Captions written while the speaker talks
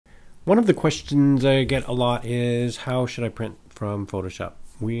One of the questions I get a lot is, how should I print from Photoshop?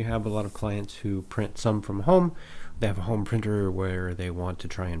 We have a lot of clients who print some from home. They have a home printer where they want to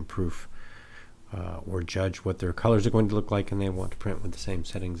try and proof or judge what their colors are going to look like, and they want to print with the same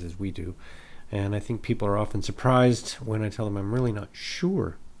settings as we do. And I think people are often surprised when I tell them I'm really not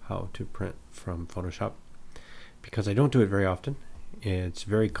sure how to print from Photoshop, because I don't do it very often. It's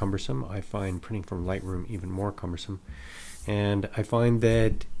very cumbersome. I find printing from Lightroom even more cumbersome. And I find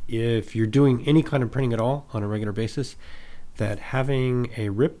that if you're doing any kind of printing at all on a regular basis, that having a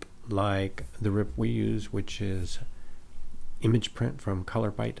RIP like the RIP we use, which is ImagePrint from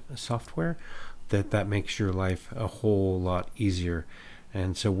Colorbyte Software, that makes your life a whole lot easier.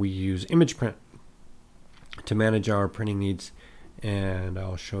 And so we use ImagePrint to manage our printing needs, and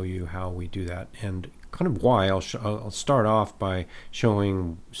I'll show you how we do that and kind of why. I'll start off by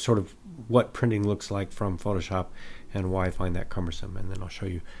showing sort of what printing looks like from Photoshop and why I find that cumbersome, and then I'll show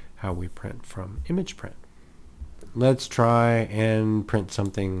you how we print from ImagePrint. Let's try and print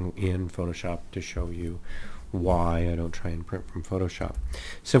something in Photoshop to show you why I don't try and print from Photoshop.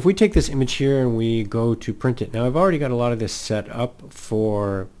 So if we take this image here and we go to print it, now I've already got a lot of this set up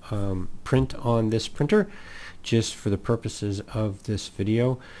for print on this printer just for the purposes of this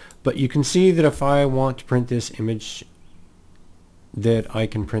video, but you can see that if I want to print this image, that I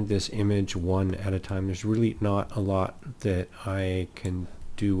can print this image one at a time. There's really not a lot that I can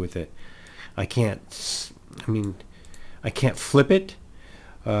do with it. I can't flip it,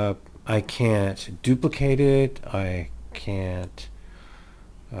 I can't duplicate it, I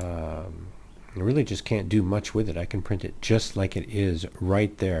really just can't do much with it. I can print it just like it is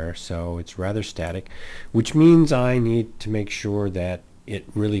right there, so it's rather static, which means I need to make sure that it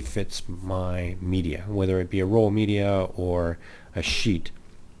really fits my media, whether it be a roll media or a sheet.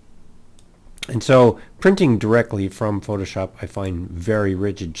 And so printing directly from Photoshop I find very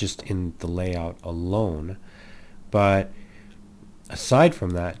rigid just in the layout alone, but aside from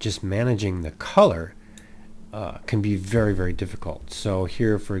that, just managing the color can be very, very difficult. So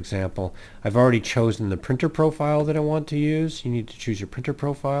here, for example, I've already chosen the printer profile that I want to use. You need to choose your printer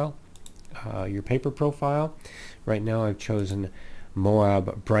profile, your paper profile. Right now I've chosen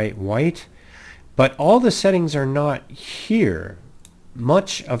Moab Bright White, but all the settings are not here.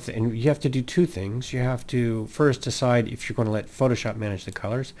 And you have to do two things. You have to first decide if you're going to let Photoshop manage the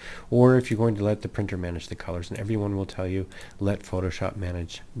colors or if you're going to let the printer manage the colors, and everyone will tell you let Photoshop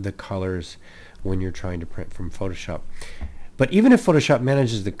manage the colors when you're trying to print from Photoshop. But even if Photoshop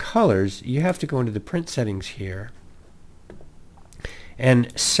manages the colors, you have to go into the print settings here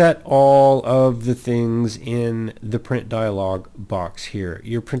and set all of the things in the print dialog box here.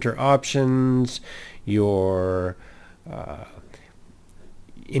 Your printer options, your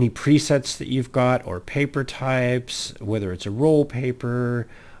any presets that you've got, or paper types, whether it's a roll paper,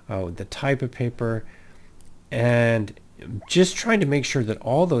 the type of paper, and just trying to make sure that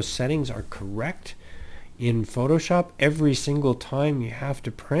all those settings are correct in Photoshop every single time you have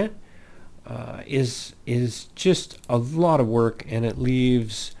to print is just a lot of work, and it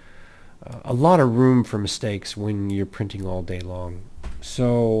leaves a lot of room for mistakes when you're printing all day long.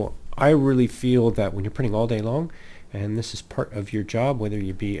 So I really feel that when you're printing all day long, and this is part of your job, whether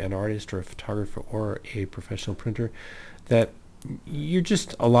you be an artist or a photographer or a professional printer, that you're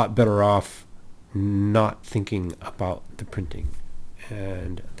just a lot better off not thinking about the printing.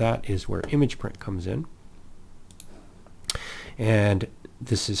 And that is where ImagePrint comes in. And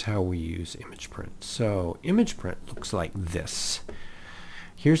this is how we use ImagePrint. So ImagePrint looks like this.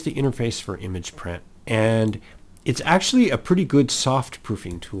 Here's the interface for ImagePrint, and it's actually a pretty good soft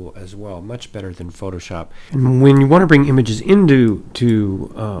proofing tool as well, much better than Photoshop. And when you want to bring images into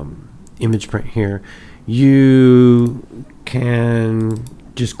ImagePrint here, you can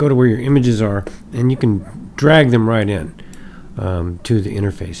just go to where your images are and you can drag them right in to the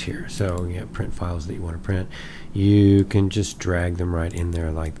interface here. So you have print files that you want to print. You can just drag them right in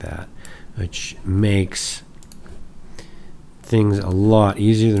there like that, which makes things a lot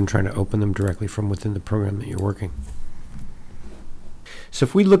easier than trying to open them directly from within the program that you're working. So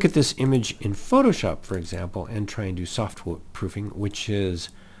if we look at this image in Photoshop, for example, and try and do soft proofing, which is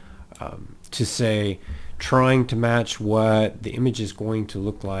to say trying to match what the image is going to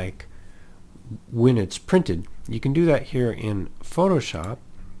look like when it's printed, you can do that here in Photoshop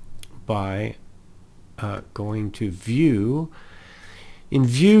by going to View. In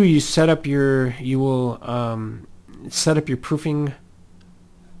View, you set up your set up your proofing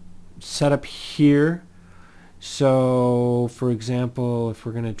setup here. So for example, if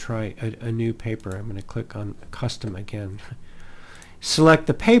we're going to try a new paper, I'm going to click on Custom again, select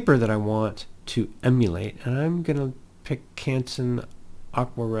the paper that I want to emulate, and I'm going to pick Canson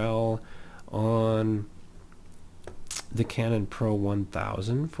Aquarelle on the Canon Pro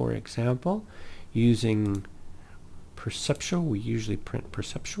 1000, for example, using perceptual. We usually print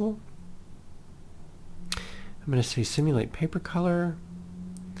perceptual. I'm going to say simulate paper color,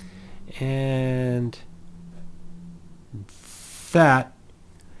 and that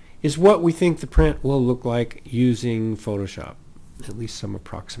is what we think the print will look like using Photoshop, at least some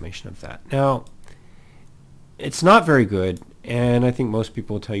approximation of that. Now, it's not very good, and I think most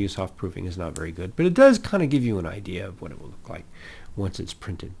people will tell you soft proofing is not very good, but it does kind of give you an idea of what it will look like once it's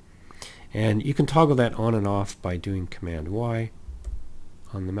printed. And you can toggle that on and off by doing Command Y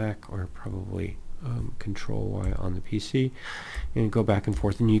on the Mac, or probably Control Y on the PC, and go back and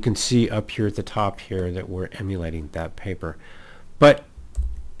forth. And you can see up here at the top here that we're emulating that paper. But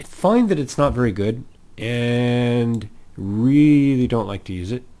I find that it's not very good, and really don't like to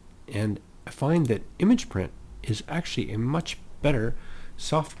use it. And I find that ImagePrint is actually a much better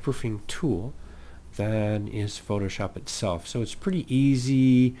soft proofing tool than is Photoshop itself. So it's pretty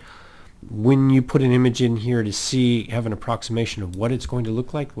easy when you put an image in here to have an approximation of what it's going to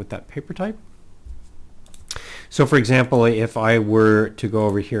look like with that paper type. So for example, if I were to go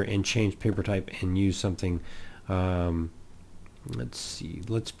over here and change paper type and use something, let's see,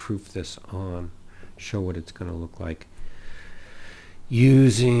 let's proof this on, show what it's going to look like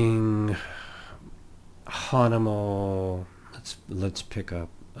using Hahnemann. Let's pick up,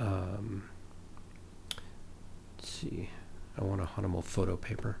 let's see, I want a Hahnemann photo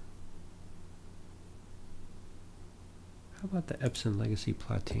paper. How about the Epson Legacy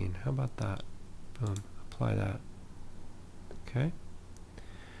Platine? How about that? Boom, apply that. Okay.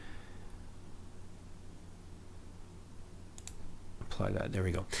 Apply that, there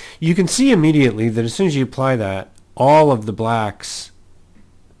we go. You can see immediately that as soon as you apply that, all of the blacks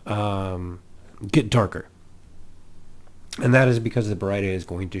get darker. And that is because the Bright is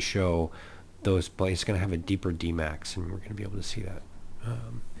going to show those blacks. It's going to have a deeper Dmax, and we're going to be able to see that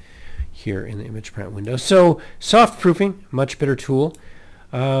here in the ImagePrint window. So soft proofing, much better tool.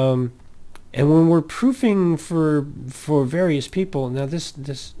 And when we're proofing for various people, now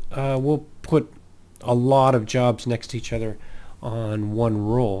this we'll put a lot of jobs next to each other on one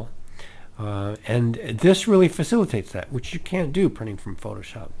roll. And this really facilitates that, which you can't do printing from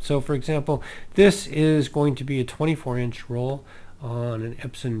Photoshop. So for example, this is going to be a 24-inch roll on an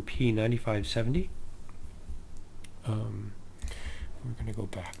Epson P9570. We're going to go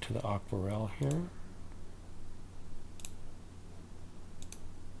back to the Aquarelle here.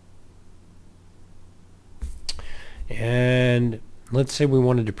 And let's say we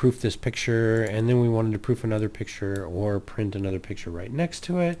wanted to proof this picture, and then we wanted to proof another picture or print another picture right next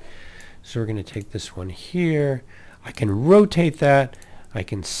to it. So we're going to take this one here. I can rotate that. I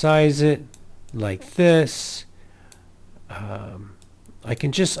can size it like this. I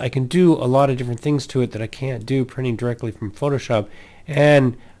can do a lot of different things to it that I can't do printing directly from Photoshop,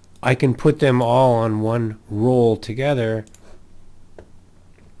 and I can put them all on one roll together.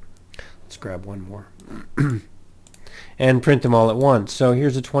 Let's grab one more. And print them all at once. So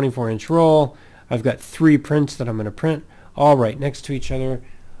here's a 24-inch roll. I've got 3 prints that I'm going to print, all right next to each other.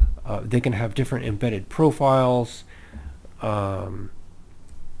 They can have different embedded profiles, and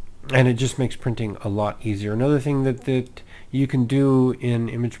it just makes printing a lot easier. Another thing that you can do in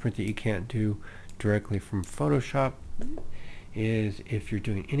ImagePrint that you can't do directly from Photoshop is if you're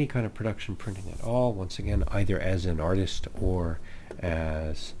doing any kind of production printing at all, once again, either as an artist or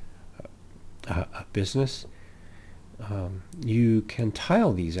as a business, you can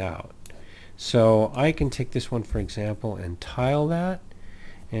tile these out. So I can take this one, for example, and tile that.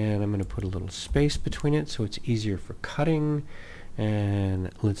 And I'm going to put a little space between it so it's easier for cutting.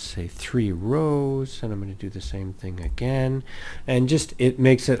 And let's say 3 rows, and I'm going to do the same thing again. And just, it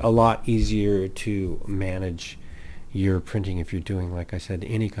makes it a lot easier to manage your printing if you're doing, like I said,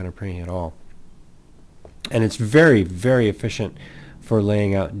 any kind of printing at all. And it's very, very efficient for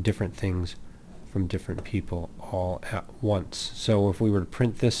laying out different things from different people all at once. So if we were to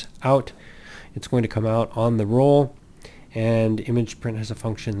print this out, it's going to come out on the roll. And ImagePrint has a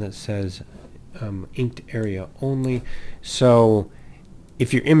function that says inked area only. So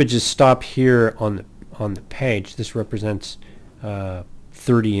if your images stop here on the page, this represents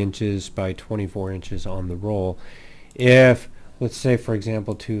 30 inches by 24 inches on the roll. If, let's say for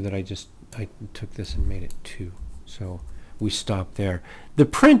example 2, that I took this and made it 2, so we stop there. The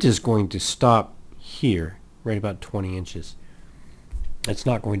print is going to stop here, right about 20 inches. It's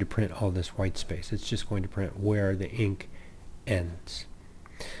not going to print all this white space. It's just going to print where the ink ends.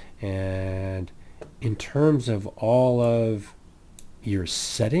 And in terms of all of your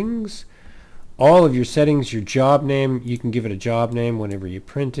settings, all of your settings, your job name, you can give it a job name whenever you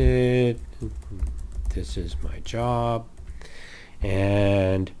print it. This is my job.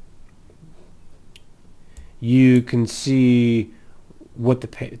 And you can see what the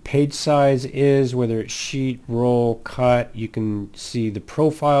page size is, whether it's sheet, roll, cut. You can see the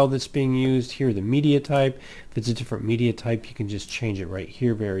profile that's being used here, the media type. If it's a different media type, you can just change it right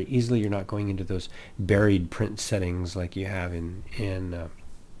here very easily. You're not going into those buried print settings like you have in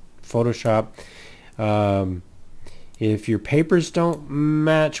Photoshop. If your papers don't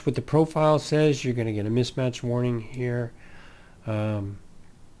match what the profile says, you're going to get a mismatch warning here. Under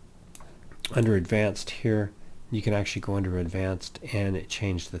advanced here, you can actually go under advanced and it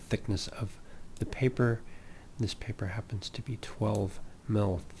changed the thickness of the paper. This paper happens to be 12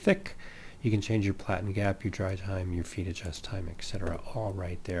 mil thick. You can change your platen gap, your dry time, your feed adjust time, etc. all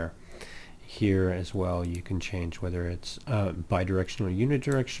right there. Here as well, you can change whether it's bidirectional or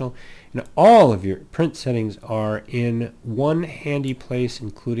unidirectional. And all of your print settings are in one handy place,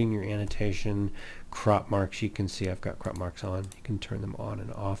 including your annotation, crop marks. You can see I've got crop marks on. You can turn them on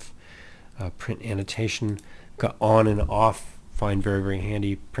and off. Print annotation, got on and off. Find very, very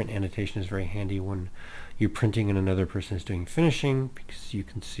handy. Print annotation is very handy when you're printing and another person is doing finishing, because you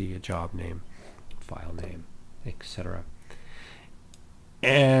can see a job name, file name, etc.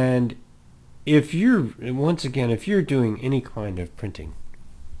 And if you're, once again, if you're doing any kind of printing,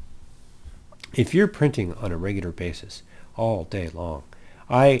 if you're printing on a regular basis all day long,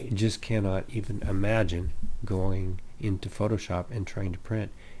 I just cannot even imagine going into Photoshop and trying to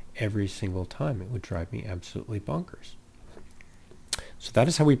print every single time. It would drive me absolutely bonkers. So that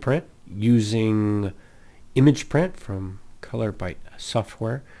is how we print using ImagePrint from Colorbyte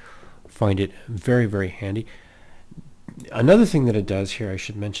Software. Find it very, very handy. Another thing that it does here, I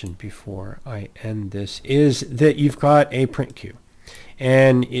should mention before I end this, is that you've got a print queue.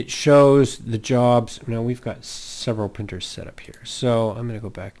 And it shows the jobs. Now we've got several printers set up here. So I'm going to go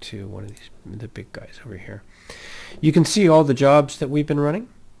back to one of these, the big guys over here. You can see all the jobs that we've been running.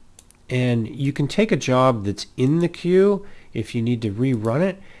 And you can take a job that's in the queue if you need to rerun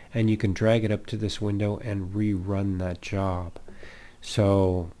it, and you can drag it up to this window and rerun that job.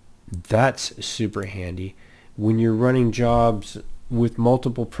 So that's super handy. When you're running jobs with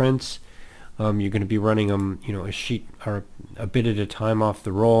multiple prints, you're going to be running them, a sheet or a bit at a time off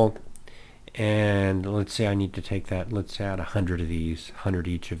the roll. And let's say I need to take that, let's say I had 100 of these, 100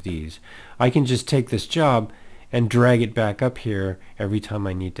 each of these. I can just take this job and drag it back up here every time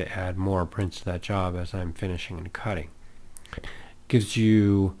I need to add more prints to that job as I'm finishing and cutting.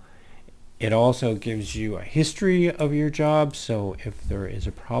 It also gives you a history of your job, so if there is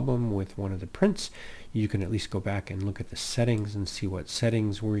a problem with one of the prints, you can at least go back and look at the settings and see what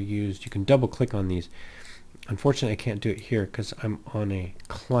settings were used. You can double click on these. Unfortunately, I can't do it here because I'm on a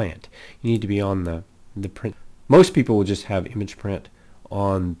client. You need to be on the print. Most people will just have ImagePrint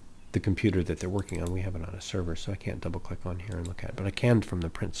on the computer that they're working on. We have it on a server, so I can't double click on here and look at it, but I can from the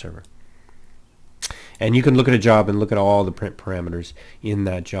print server. And you can look at a job and look at all the print parameters in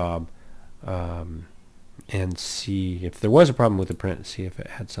that job and see if there was a problem with the print, see if it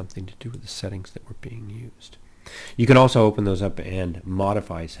had something to do with the settings that were being used. You can also open those up and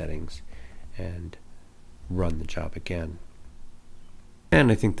modify settings and run the job again.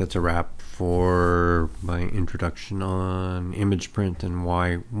 And I think that's a wrap for my introduction on ImagePrint and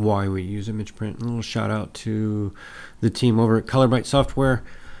why we use ImagePrint. A little shout out to the team over at Colorbyte Software.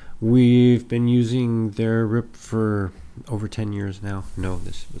 We've been using their RIP for over 10 years now. No,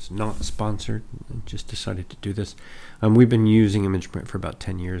 this was not sponsored. I just decided to do this. We've been using ImagePrint for about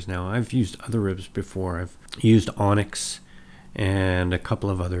 10 years now. I've used other RIPs before. I've used Onyx and a couple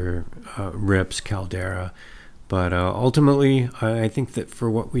of other RIPs, Caldera. But ultimately, I think that for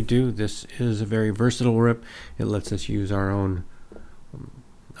what we do, this is a very versatile RIP. It lets us use our own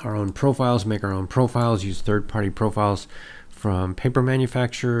profiles, make our own profiles, use third-party profiles from paper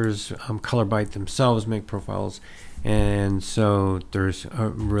manufacturers. Colorbyte themselves make profiles, and so there's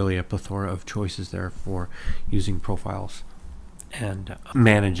really a plethora of choices there for using profiles and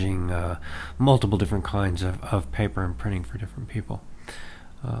managing multiple different kinds of paper and printing for different people.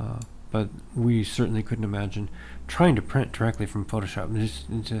 But we certainly couldn't imagine trying to print directly from Photoshop.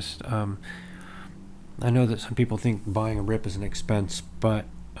 I know that some people think buying a RIP is an expense, but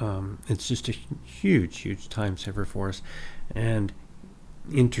it's just a huge time saver for us, and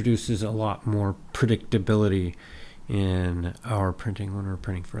introduces a lot more predictability in our printing when we're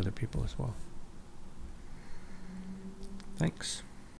printing for other people as well. Thanks.